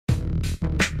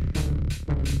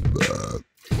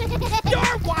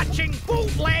watching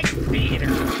Bootleg Theater.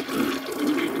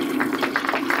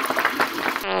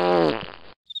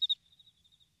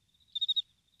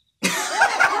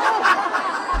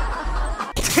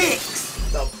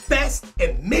 Ticks, the best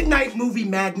in midnight movie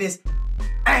madness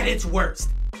at its worst.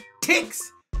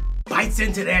 Ticks bites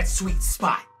into that sweet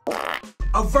spot.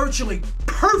 A virtually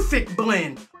perfect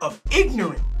blend of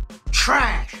ignorant,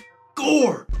 trash,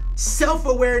 gore,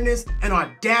 self-awareness, and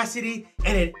audacity,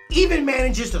 and it even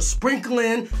manages to sprinkle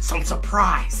in some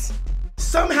surprise.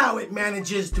 Somehow it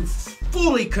manages to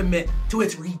fully commit to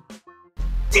its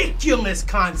ridiculous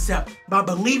concept by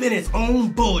believing its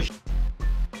own bullshit.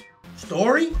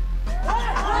 Story?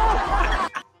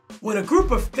 When a group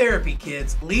of therapy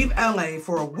kids leave LA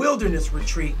for a wilderness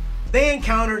retreat, they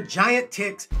encounter giant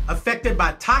ticks affected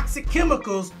by toxic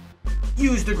chemicals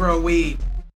used to grow weed.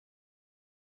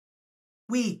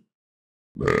 Weed.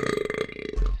 What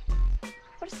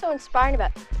is so inspiring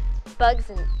about bugs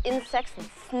and insects and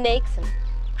snakes and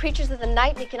creatures of the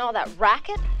night making all that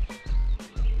racket?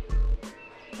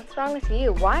 What's wrong with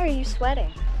you? Why are you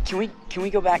sweating? Can we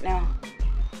go back now?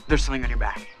 There's something on your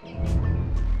back.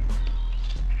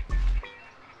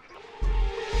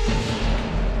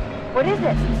 What is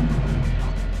it?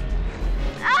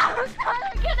 Oh,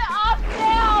 God, get it off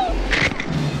now!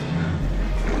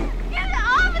 Get it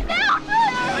off now!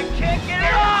 I can't get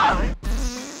it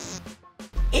off!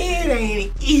 It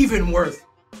ain't even worth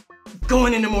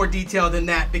going into more detail than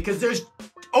that because there's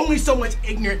only so much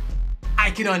ignorant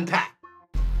I can unpack.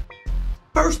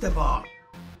 First of all,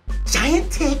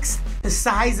 giant ticks the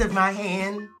size of my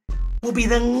hand will be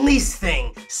the least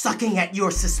thing sucking at your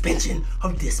suspension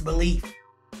of disbelief.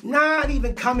 Not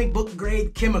even comic book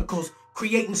grade chemicals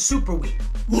creating superweed.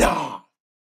 No,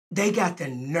 they got the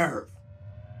nerve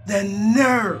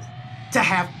to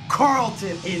have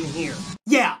Carlton in here.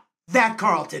 Yeah, that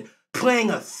Carlton,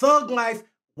 playing a thug life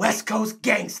West Coast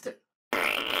gangster. We're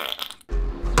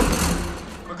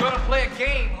gonna play a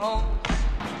game, Holmes.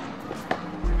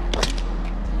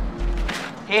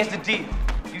 Here's the deal.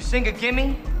 You sing a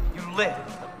gimme, you live.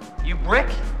 You brick,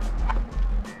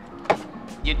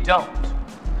 you don't.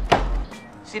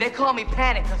 See, they call me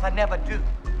Panic because I never do.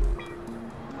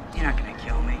 You're not gonna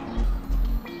kill me.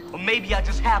 Or maybe I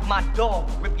just have my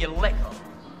dog rip your leg off.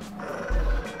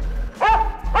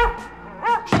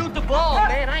 Shoot the ball,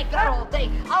 man. I ain't got all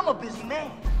day. I'm a busy man.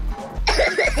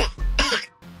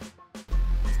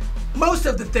 Most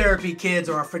of the therapy kids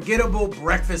are a forgettable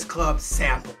Breakfast Club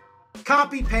sample.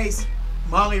 Copy-paste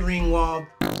Molly Ringwald,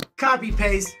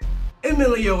 copy-paste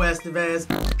Emilio Estevez,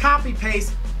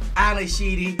 copy-paste Ali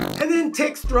Sheedy, and then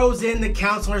Tix throws in the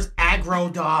counselor's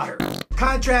aggro daughter.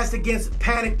 Contrast against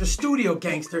Panic the studio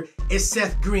gangster is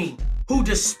Seth Green, who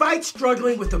despite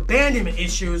struggling with abandonment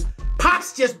issues,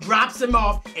 Pops just drops him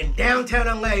off in downtown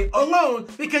LA alone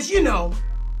because, you know,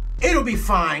 it'll be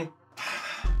fine.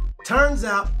 Turns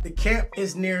out the camp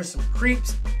is near some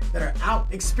creeps that are out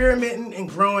experimenting and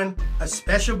growing a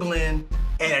special blend,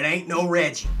 and it ain't no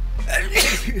Reggie.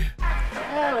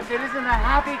 Well, if it isn't the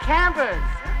happy campers.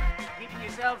 Keeping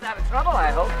yourselves out of trouble,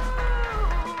 I hope.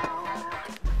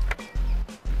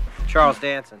 Charles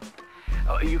Danson.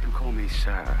 Oh, you can call me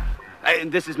sir.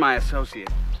 And this is my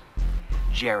associate,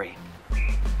 Jerry.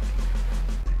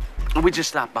 We just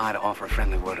stopped by to offer a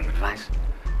friendly word of advice.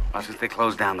 Well, since they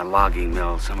closed down the logging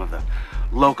mill, some of the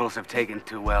locals have taken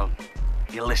to, well,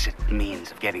 illicit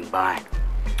means of getting by.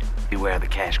 Beware the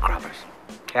cash croppers.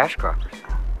 Cash croppers?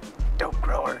 Dope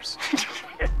growers.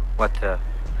 What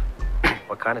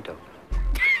kind of dope?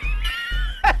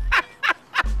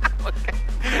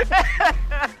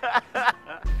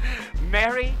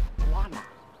 Marijuana.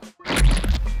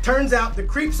 Turns out the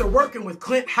creeps are working with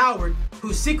Clint Howard,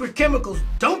 whose secret chemicals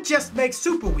don't just make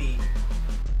superweed,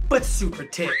 but super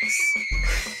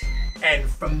Ticks. And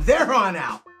from there on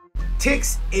out,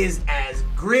 Ticks is as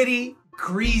gritty,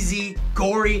 greasy,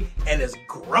 gory, and as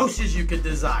gross as you could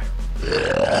desire.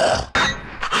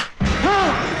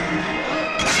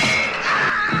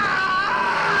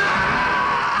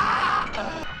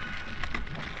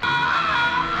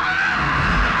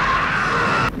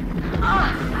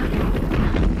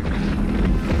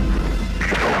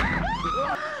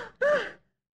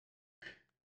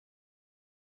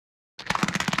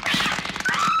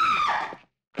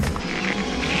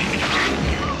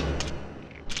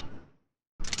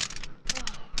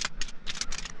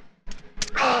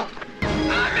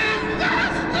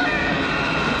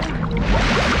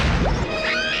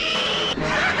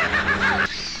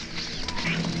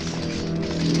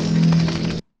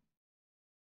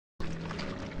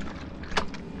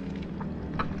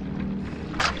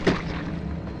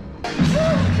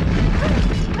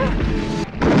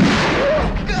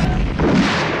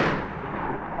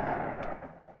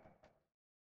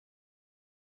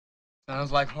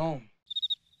 Sounds like home.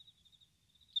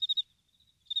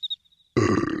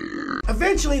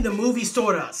 Eventually, the movie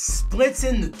sort of splits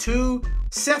into two: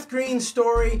 Seth Green's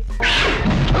story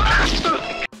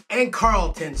and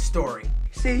Carlton's story.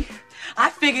 See, I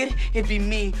figured it'd be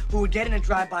me who would get in a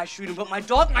drive-by shooting, but my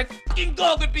fucking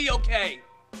dog would be okay.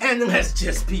 And let's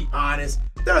just be honest,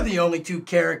 they're the only two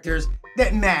characters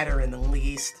that matter in the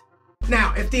least.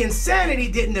 Now, if the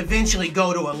insanity didn't eventually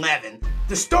go to 11,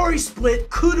 the story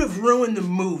split could have ruined the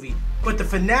movie, but the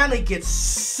finale gets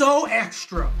so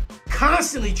extra,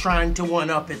 constantly trying to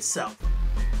one-up itself.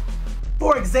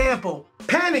 For example,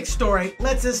 Panic's story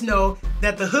lets us know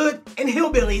that the hood and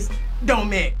hillbillies don't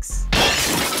mix.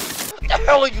 What the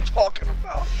hell are you talking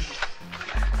about?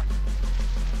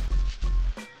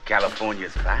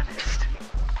 California's finest.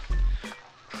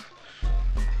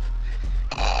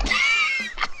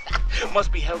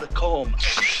 Must be held at comb.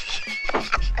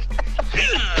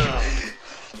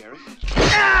 Gary?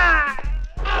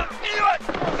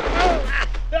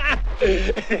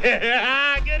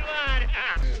 Good one.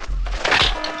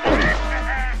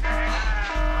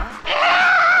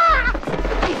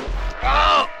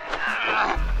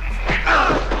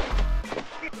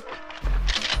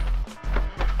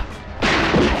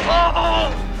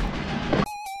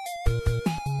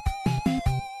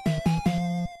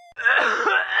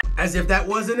 As if that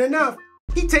wasn't enough,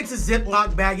 he takes a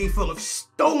Ziploc baggie full of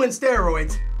stolen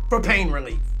steroids for pain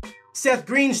relief. Seth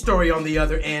Green's story, on the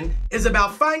other end, is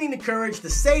about finding the courage to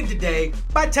save the day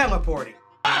by teleporting.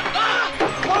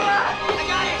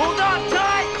 Hold on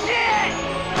tight! Shit!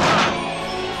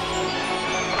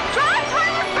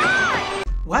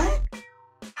 What?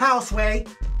 How, Sway?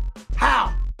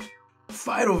 How?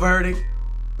 Final verdict.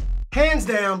 Hands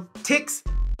down, Tix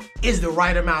is the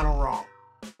right amount of wrong.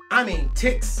 I mean,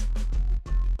 Tix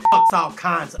fucks all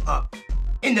kinds of up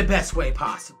in the best way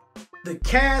possible. The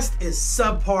cast is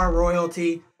subpar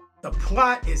royalty, the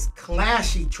plot is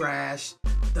clashy trash,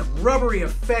 the rubbery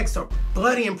effects are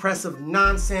bloody impressive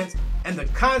nonsense, and the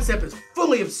concept is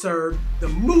fully absurd. The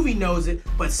movie knows it,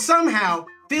 but somehow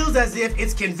feels as if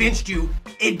it's convinced you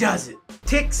it doesn't.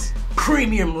 Tix,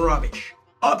 premium rubbish,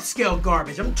 upscale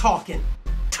garbage. I'm talking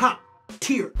top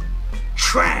tier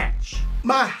trash.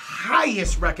 My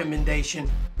highest recommendation,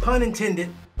 pun intended,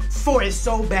 for It's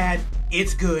So Bad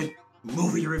It's Good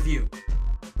movie review.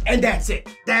 And that's it.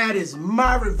 That is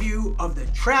my review of the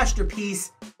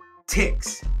Trash-Ter-Piece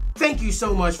Tix. Thank you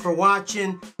so much for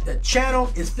watching. The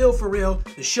channel is Phil For Real.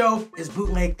 The show is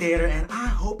Bootleg Theater, and I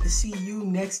hope to see you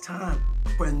next time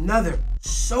for another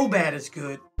So Bad It's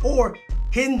Good or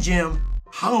Hidden Gem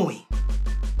Halloween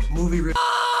movie review.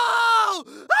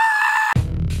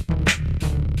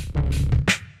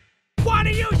 What are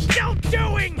you still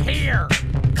doing here?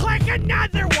 Click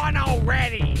another